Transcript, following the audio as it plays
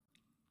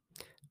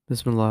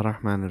Bismillah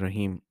ar-Rahman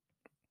ar-Rahim.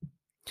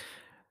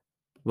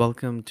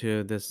 Welcome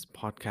to this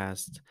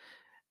podcast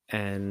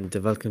and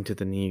welcome to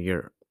the new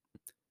year.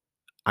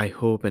 I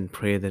hope and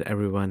pray that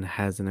everyone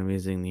has an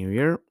amazing new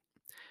year.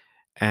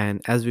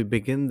 And as we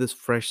begin this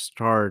fresh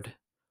start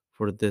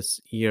for this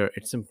year,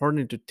 it's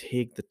important to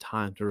take the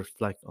time to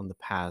reflect on the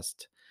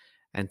past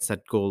and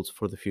set goals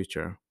for the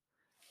future.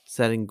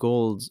 Setting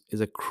goals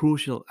is a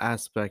crucial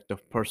aspect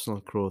of personal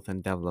growth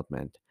and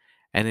development,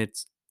 and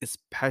it's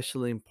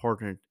especially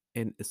important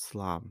in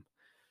Islam.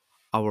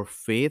 Our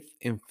faith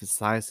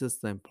emphasizes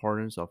the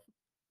importance of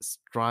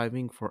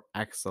striving for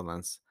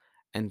excellence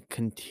and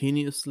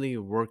continuously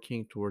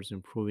working towards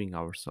improving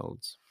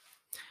ourselves.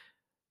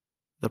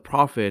 The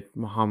Prophet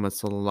Muhammad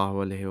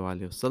 (SAW)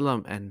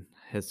 and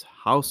his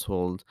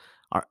household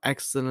are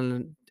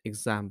excellent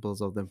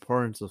examples of the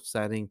importance of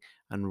setting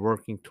and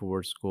working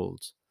towards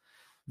goals.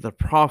 The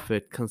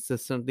Prophet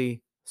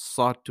consistently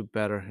sought to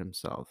better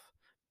himself,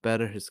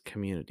 better his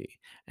community,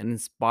 and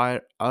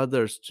inspire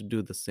others to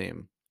do the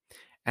same.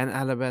 And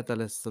Ahl-e-Bait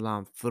alayhis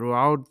salam,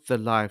 throughout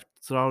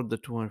the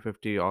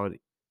 250 odd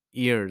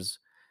years,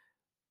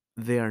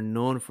 they are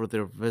known for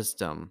their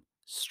wisdom,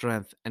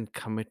 strength, and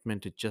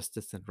commitment to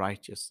justice and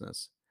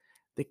righteousness.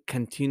 They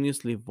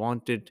continuously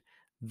wanted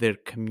their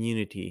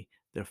community,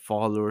 their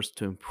followers,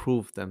 to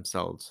improve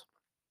themselves.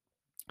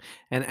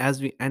 And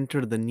as we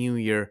enter the new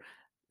year,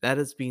 let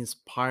us be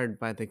inspired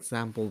by the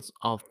examples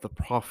of the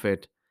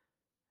Prophet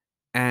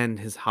and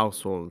his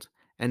household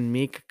and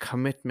make a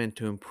commitment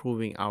to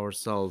improving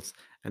ourselves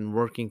and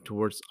working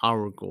towards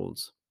our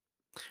goals.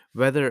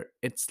 Whether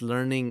it's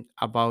learning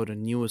about a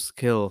new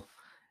skill,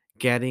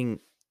 getting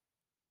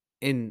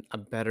in a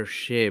better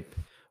shape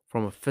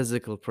from a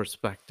physical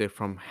perspective,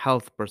 from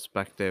health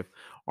perspective,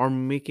 or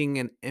making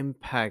an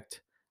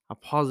impact, a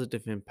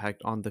positive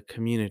impact on the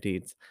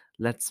communities,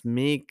 let's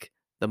make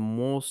the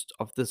most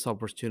of this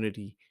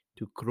opportunity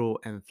to grow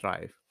and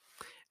thrive.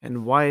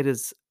 And why it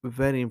is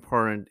very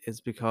important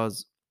is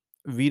because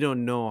we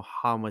don't know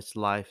how much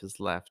life is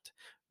left.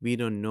 We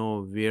don't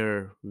know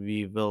when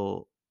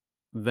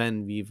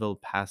we will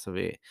pass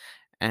away.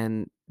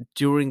 And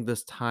during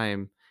this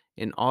time,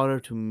 in order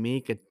to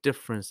make a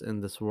difference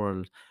in this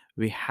world,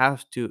 we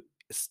have to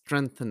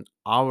strengthen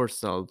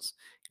ourselves,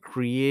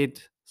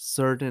 create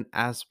certain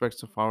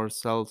aspects of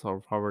ourselves,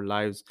 of our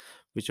lives,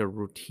 which are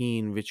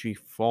routine, which we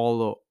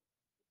follow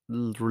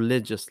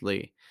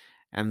religiously,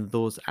 and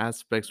those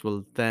aspects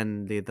will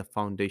then lay the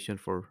foundation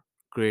for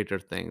greater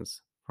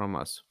things from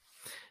us.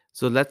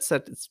 So let's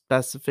set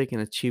specific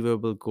and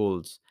achievable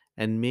goals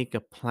and make a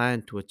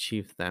plan to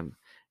achieve them,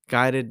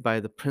 guided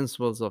by the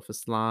principles of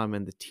Islam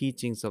and the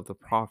teachings of the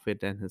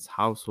Prophet and his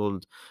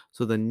household.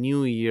 So the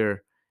new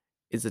year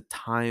is a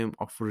time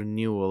of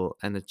renewal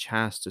and a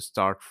chance to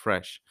start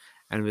fresh.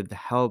 And with the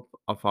help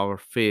of our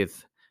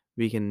faith,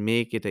 we can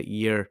make it a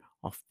year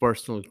of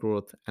personal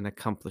growth and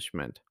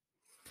accomplishment.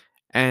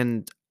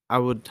 And I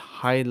would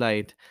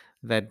highlight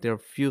that there are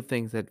few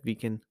things that we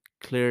can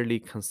clearly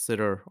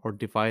consider or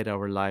divide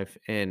our life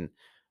in.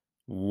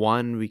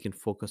 One, we can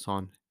focus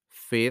on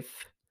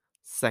faith.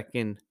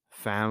 Second,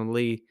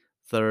 family.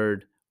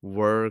 Third,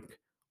 work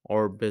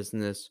or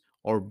business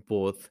or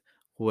both,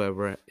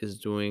 whoever is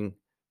doing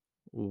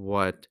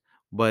what.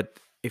 But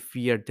if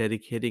we are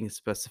dedicating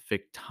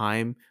specific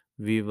time,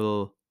 we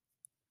will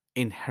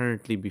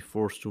inherently be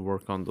forced to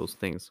work on those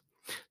things.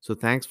 So,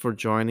 thanks for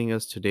joining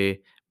us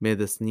today. May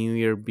this new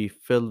year be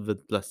filled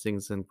with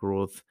blessings and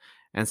growth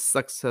and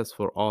success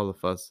for all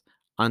of us.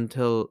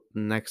 Until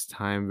next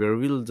time, where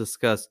we'll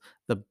discuss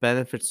the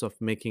benefits of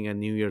making a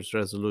New Year's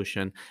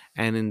resolution.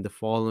 And in the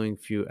following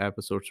few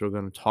episodes, we're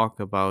going to talk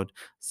about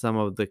some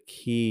of the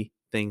key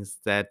things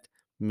that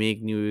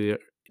make New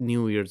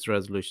Year's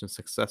resolutions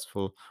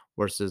successful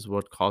versus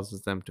what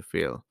causes them to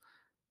fail.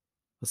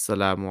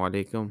 Assalamu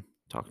alaikum.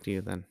 Talk to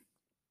you then.